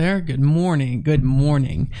There, good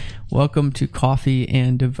morning. Welcome to Coffee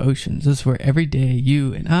and Devotions. This is where every day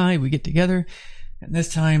you and I, we get together, and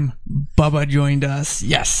this time Bubba joined us.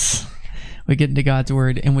 Yes, we get into God's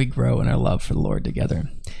Word and we grow in our love for the Lord together.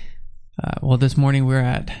 This morning we're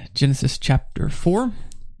at Genesis chapter 4,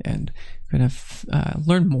 and we're going to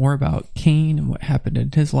learn more about Cain and what happened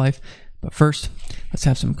in his life. But first, let's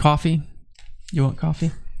have some coffee. You want coffee?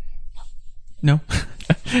 No?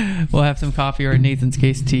 We'll have some coffee, or in Nathan's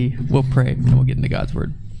case, tea. We'll pray, and we'll get into God's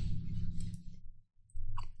Word.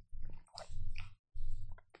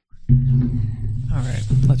 All right,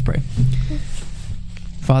 let's pray.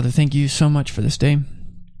 Father, thank you so much for this day.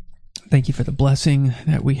 Thank you for the blessing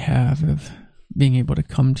that we have of being able to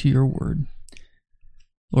come to your Word.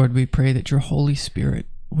 Lord, we pray that your Holy Spirit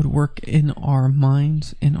would work in our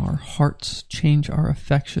minds, in our hearts, change our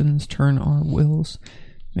affections, turn our wills,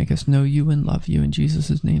 make us know you and love you in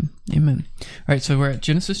Jesus' name. Amen. All right, so we're at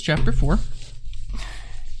Genesis chapter 4.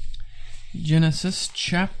 Genesis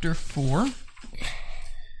chapter 4.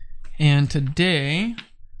 And today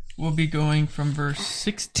we'll be going from verse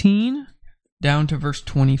 16 down to verse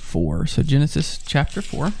 24. So Genesis chapter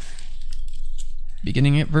 4,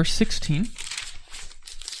 beginning at verse 16.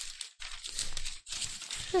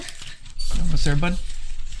 Almost there, bud?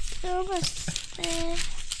 Almost there.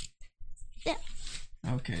 Yeah.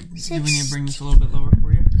 Okay. Do we need to bring this a little bit lower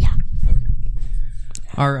for you? Yeah. Okay.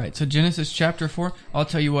 All right. So Genesis chapter 4. I'll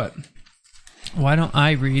tell you what. Why don't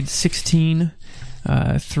I read 16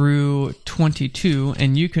 through 22,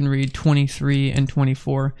 and you can read 23 and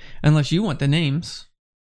 24, unless you want the names.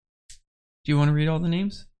 Do you want to read all the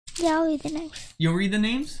names? Yeah, I'll read the names. You'll read the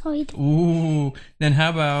names? I'll read them. Ooh. Then how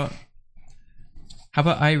about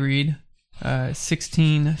I read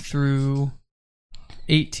 16 through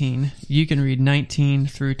 18. You can read 19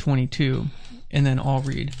 through 22, and then I'll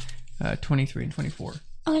read 23 and 24.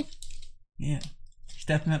 Okay. Yeah.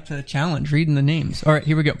 Stepping up to the challenge, reading the names. All right,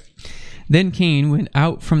 here we go. Then Cain went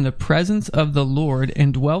out from the presence of the Lord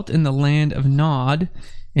and dwelt in the land of Nod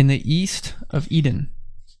in the east of Eden.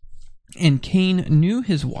 And Cain knew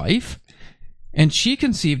his wife, and she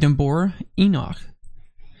conceived and bore Enoch.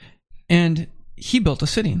 And he built a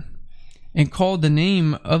city, and called the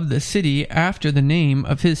name of the city after the name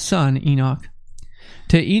of his son Enoch.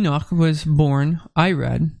 To Enoch was born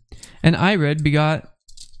Irad, and Irad begot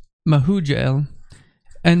Mehujael,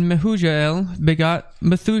 and Mehujael begot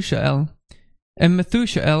Methushael, and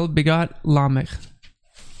Methushael begot Lamech.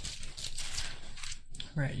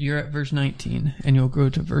 Right, you're at verse 19, and you'll go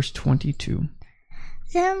to verse 22.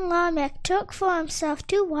 Then Lamech took for himself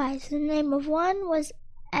two wives. The name of one was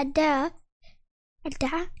Adah,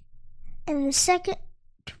 and the second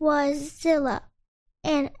was Zillah.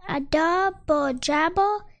 And Adah bore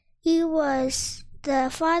Jabal. He was the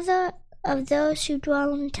father of those who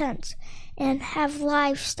dwell in tents and have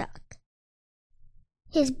livestock.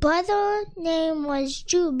 His brother name was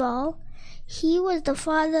Jubal. He was the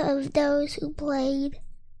father of those who play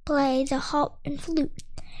the harp and flute.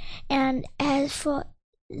 And as for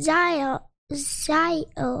Zillah,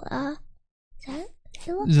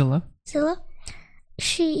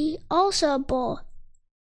 she also bore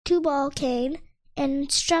Tubal-Cain, an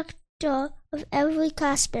instructor of every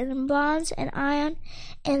craftsman in bronze and iron,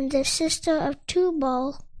 and the sister of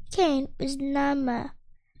Tubal-Cain was Naamah.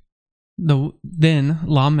 Then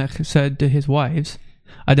Lamech said to his wives,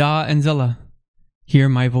 Adah and Zillah, hear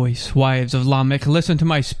my voice. Wives of Lamech, listen to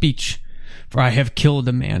my speech. For I have killed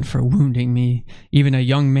a man for wounding me, even a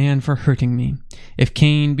young man for hurting me. If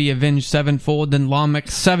Cain be avenged sevenfold, then Lamech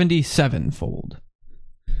 77-fold.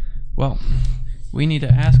 Well, we need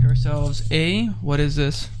to ask ourselves, A, what is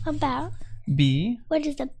this about? B, what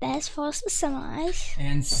is the best for us to summarize?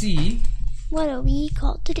 And C, what are we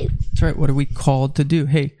called to do? That's right, what are we called to do?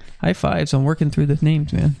 Hey, high fives on working through the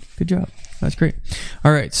names, man. Good job. That's great.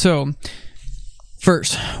 All right, so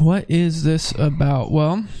first, what is this about?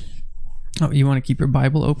 Well, you want to keep your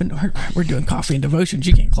Bible open? We're doing coffee and devotions.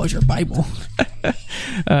 You can't close your Bible.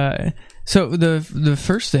 So the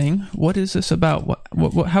first thing, what is this about?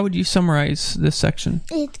 What how would you summarize this section?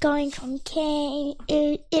 It's going from Cain.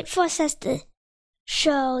 It first has to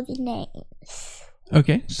show the names.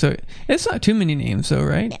 Okay, so it's not too many names though,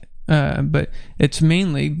 right? Yeah. But it's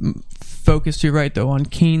mainly focused, you're right though, on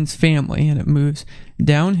Cain's family, and it moves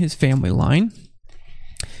down his family line.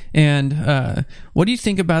 And what do you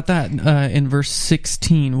think about that in verse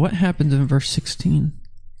 16? What happens in verse 16?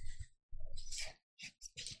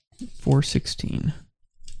 4:16.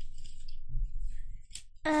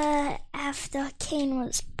 After Cain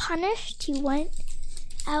was punished, he went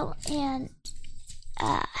out and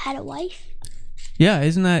had a wife. Yeah,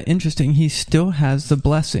 isn't that interesting? He still has the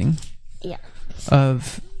blessing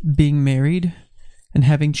of being married and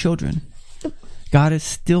having children. God is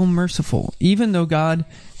still merciful. Even though God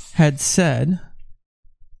had said,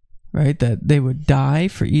 right, that they would die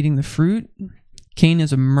for eating the fruit. Cain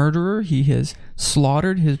is a murderer. He has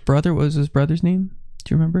slaughtered his brother. What was his brother's name?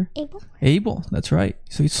 Do you remember? Abel, that's right.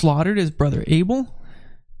 So he slaughtered his brother Abel.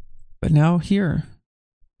 But now here,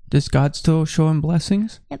 does God still show him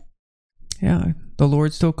blessings? Yep. Yeah, the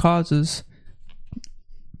Lord still causes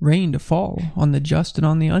rain to fall on the just and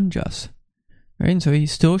on the unjust. Right? And so he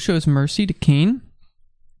still shows mercy to Cain.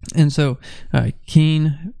 And so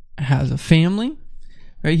Cain has a family.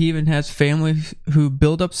 Right? He even has families who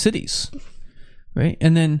build up cities. Right?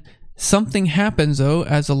 And then something happens, though,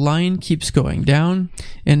 as the line keeps going down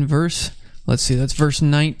in that's verse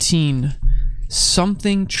 19.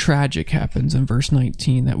 Something tragic happens in verse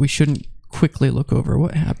 19 that we shouldn't quickly look over.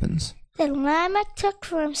 What happens? Then Lamech took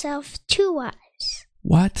for himself 2 wives.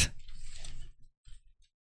 What?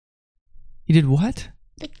 He did what?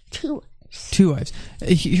 2 wives. 2 wives.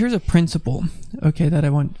 Here's a principle, okay, that I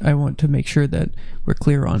want to make sure that we're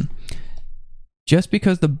clear on. Just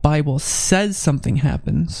because the Bible says something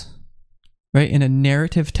happens, right, in a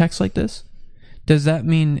narrative text like this, does that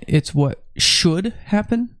mean it's what should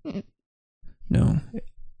happen? No.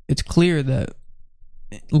 It's clear that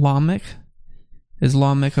is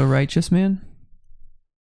Lamech a righteous man?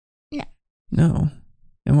 No.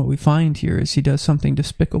 And what we find here is he does something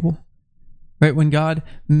despicable. Right, when God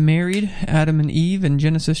married Adam and Eve in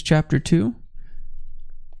Genesis chapter 2,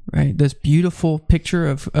 right, this beautiful picture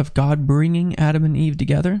of God bringing Adam and Eve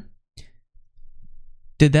together,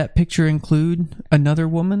 did that picture include another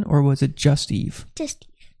woman, or was it just Eve? Just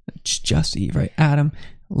Eve. Just Eve, right? Adam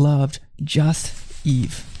loved just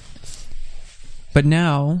Eve. But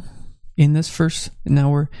now,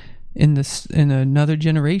 we're in another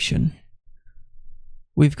generation.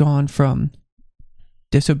 We've gone from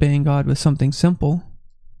disobeying God with something simple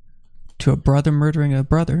to a brother murdering a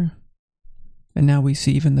brother, and now we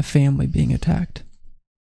see even the family being attacked.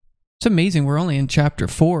 It's amazing. We're only in chapter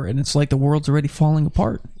 4, and it's like the world's already falling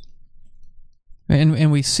apart.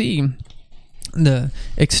 And we see the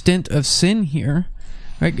extent of sin here.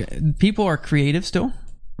 Right? People are creative still,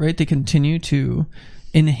 right? They continue to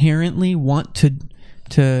inherently want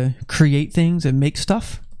to create things and make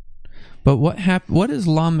stuff. But what does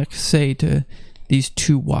Lamech say to these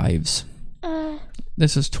 2 wives?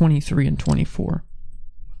 This is 23 and 24.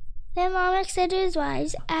 Then Lamech said to his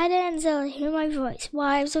wives, Ada and Zillah, hear my voice,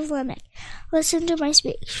 wives of Lamech. Listen to my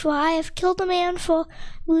speech, for I have killed a man for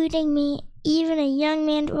wounding me, even a young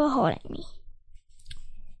man for holding me.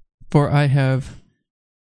 For I have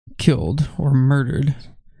killed or murdered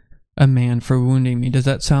a man for wounding me. Does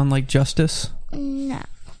that sound like justice? No.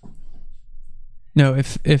 No,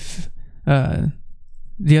 if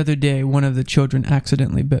the other day one of the children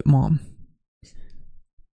accidentally bit mom,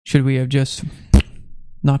 should we have just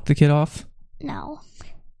knocked the kid off? No.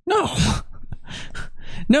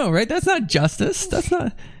 No, right? That's not justice. That's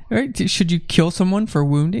not right. Should you kill someone for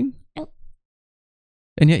wounding? Nope.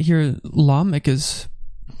 And yet here Lamech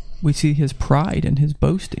we see his pride and his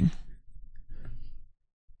boasting.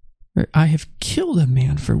 Right? I have killed a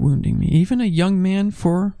man for wounding me, even a young man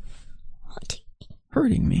for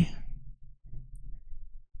hurting me.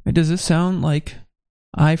 Right? Does this sound like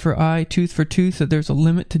eye for eye, tooth for tooth, that there's a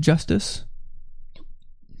limit to justice?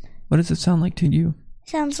 What does it sound like to you?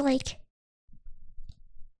 Sounds like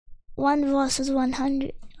 1 versus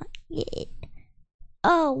 100.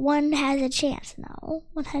 Oh, 1 has a chance. No,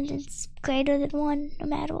 100's greater than 1 no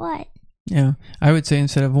matter what. Yeah, I would say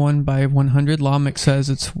instead of 1 by 100, Lamech says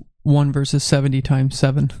it's 1 versus 70 times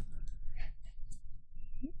 7.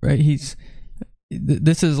 Right?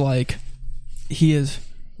 This is like he is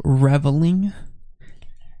reveling,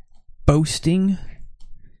 boasting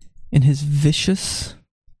in his vicious,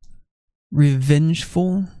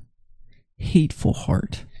 revengeful, hateful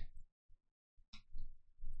heart.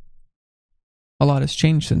 A lot has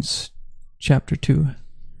changed since chapter 2.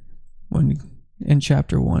 In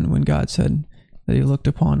chapter 1, when God said that he looked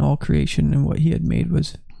upon all creation and what he had made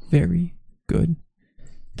was very good.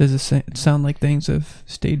 Does it sound like things have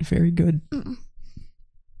stayed very good? Mm-mm.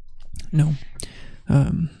 No.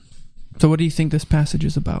 So what do you think this passage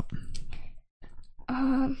is about?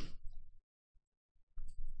 I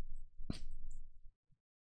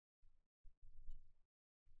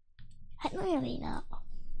don't really know.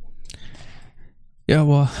 Yeah,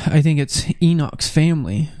 well, I think it's Enoch's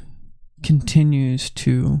family continues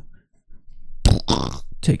to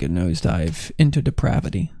take a nosedive into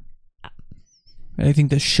depravity. And I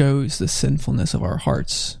think this shows the sinfulness of our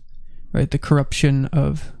hearts right? The corruption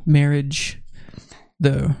of marriage,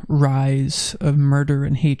 the rise of murder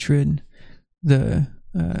and hatred, the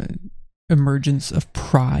emergence of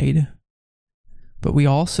pride. But we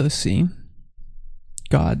also see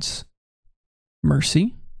God's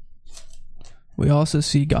mercy. We also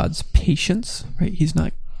see God's patience, right? He's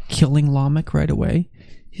not killing Lamech right away.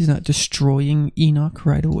 He's not destroying Enoch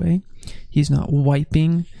right away. He's not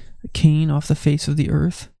wiping Cain off the face of the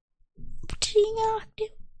earth. What did Enoch do?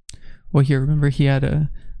 Well, here, remember, he had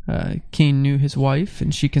Cain knew his wife,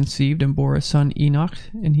 and she conceived and bore a son, Enoch,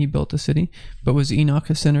 and he built a city. But was Enoch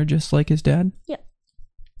a sinner just like his dad? Yep.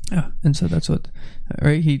 Yeah, and so that's what,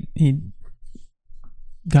 right?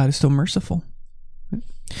 God is still merciful.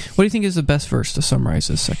 What do you think is the best verse to summarize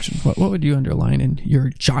this section? What would you underline in your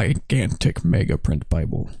gigantic mega print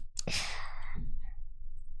Bible?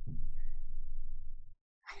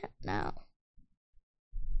 I don't know.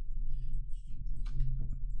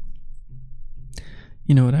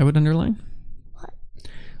 You know what I would underline? What?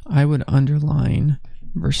 I would underline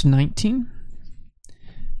verse 19,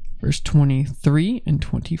 verse 23 and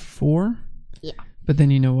 24. Yeah. But then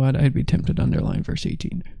you know what? I'd be tempted to underline verse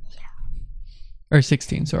 18. Or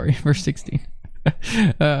 16, sorry. Verse 16.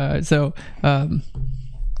 But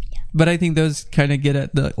I think those kind of get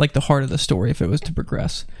at the heart of the story if it was to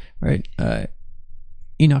progress, right?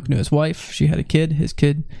 Enoch knew his wife. She had a kid. His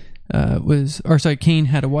kid Cain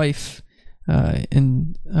had a wife,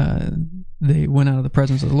 and they went out of the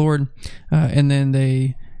presence of the Lord. And then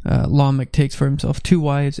Lamech takes for himself 2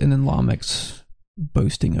 wives, and then Lamech's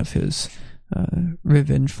boasting of his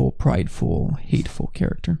revengeful, prideful, hateful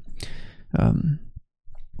character.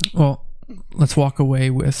 Well, let's walk away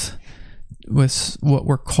with what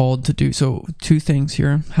we're called to do. So 2 things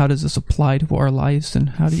here. How does this apply to our lives,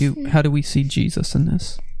 and how do we see Jesus in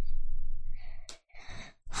this?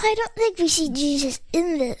 I don't think we see Jesus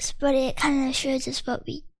in this, but it kind of shows us what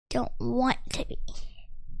we don't want to be.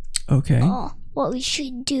 Okay. Or what we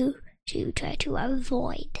should do to try to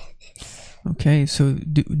avoid this. Okay, so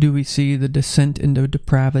do we see the descent into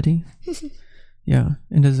depravity? Yeah,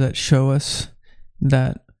 and does that show us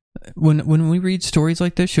that when we read stories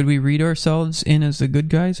like this, should we read ourselves in as the good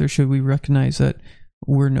guys, or should we recognize that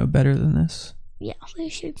we're no better than this? Yeah, we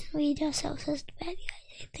should read ourselves as the bad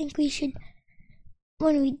guys. I think we should,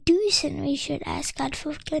 when we do sin, we should ask God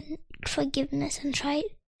for forgiveness and try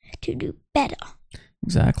to do better.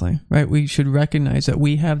 Exactly, right? We should recognize that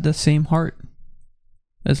we have the same heart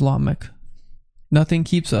as Lamech. Nothing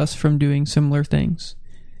keeps us from doing similar things.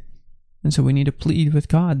 And so we need to plead with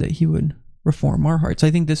God that he would reform our hearts.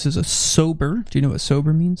 I think this is a sober. Do you know what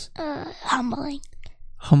sober means? Humbling.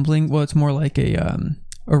 Humbling. Well, it's more like a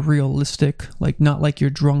realistic, like not like you're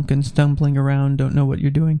drunk and stumbling around, don't know what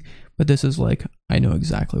you're doing, but this is like, I know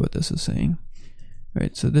exactly what this is saying.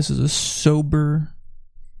 Right? So this is a sober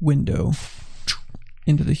window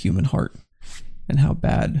into the human heart and how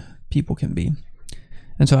bad people can be.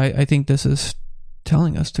 And so I think this is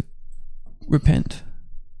telling us to repent,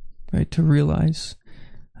 right? To realize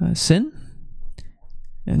sin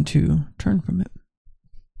and to turn from it.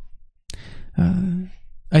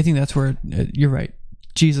 I think that's where you're right.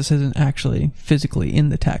 Jesus isn't actually physically in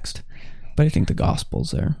the text, but I think the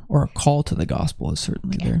gospel's there, or a call to the gospel is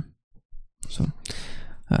certainly there. So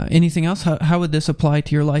anything else? How would this apply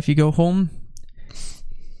to your life? You go home.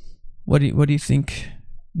 What do you think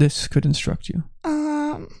this could instruct you?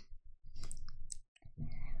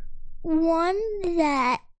 One,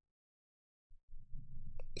 that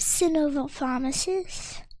sin over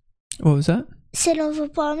promises. What was that? Sin over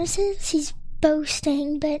promises. He's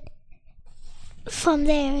boasting, but from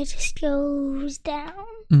there it just goes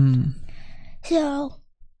down. So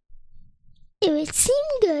it would seem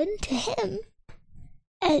good to him,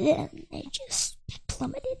 and then it just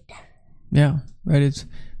plummeted. Yeah, right.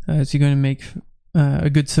 Is he going to make a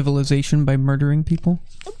good civilization by murdering people?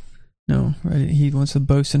 No, right. He wants to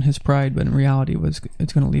boast in his pride, but in reality,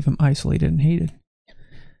 it's going to leave him isolated and hated.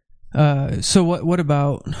 So what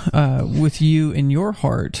about with you in your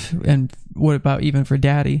heart, and what about even for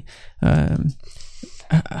Daddy?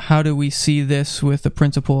 How do we see this with the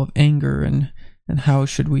principle of anger, and how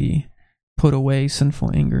should we put away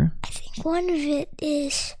sinful anger? I think one of it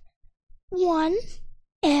is,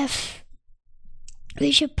 if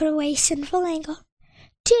we should put away sinful anger.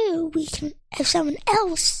 2, we can, if someone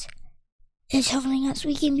else is helping us,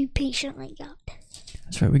 we can be patient like God.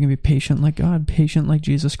 That's right. We can be patient like God, patient like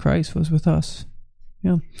Jesus Christ was with us.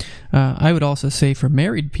 Yeah. I would also say for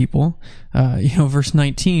married people, verse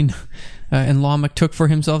 19, and Lamech took for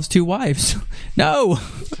himself 2 wives. No,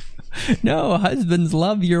 husbands,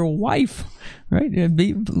 love your wife, right?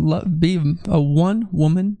 Be a one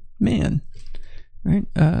woman man. Right,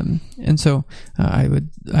 and so I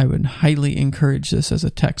would highly encourage this as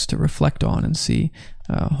a text to reflect on and see.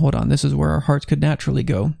 Hold on, this is where our hearts could naturally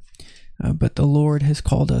go, but the Lord has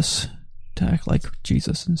called us to act like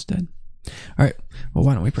Jesus instead. All right, well,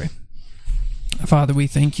 why don't we pray? Father, we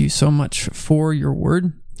thank you so much for your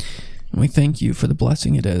word, and we thank you for the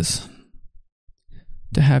blessing it is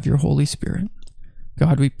to have your Holy Spirit.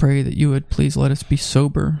 God, we pray that you would please let us be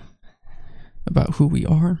sober about who we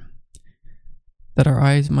are, that our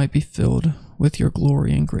eyes might be filled with your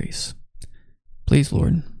glory and grace. Please,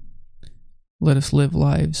 Lord, let us live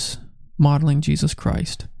lives modeling Jesus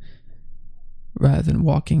Christ rather than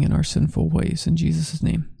walking in our sinful ways. In Jesus'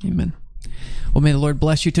 name, amen. Well, may the Lord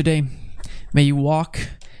bless you today. May you walk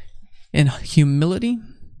in humility.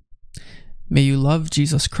 May you love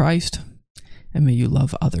Jesus Christ, and may you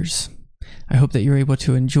love others. I hope that you're able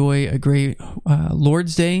to enjoy a great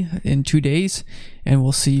Lord's Day in 2 days, and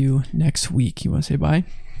we'll see you next week. You want to say bye?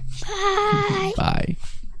 Bye. Bye.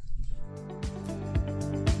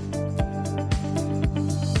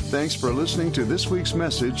 Thanks for listening to this week's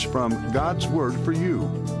message from God's Word for You,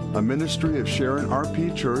 a ministry of Sharon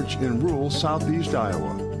RP Church in rural southeast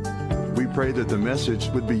Iowa. We pray that the message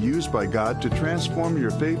would be used by God to transform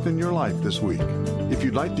your faith in your life this week. If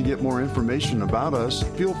you'd like to get more information about us,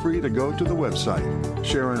 feel free to go to the website,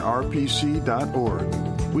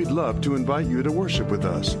 SharonRPC.org. We'd love to invite you to worship with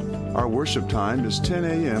us. Our worship time is 10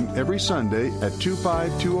 a.m. every Sunday at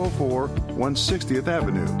 25204 160th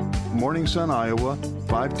Avenue, Morning Sun, Iowa,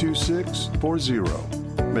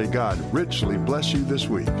 52640. May God richly bless you this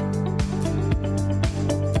week.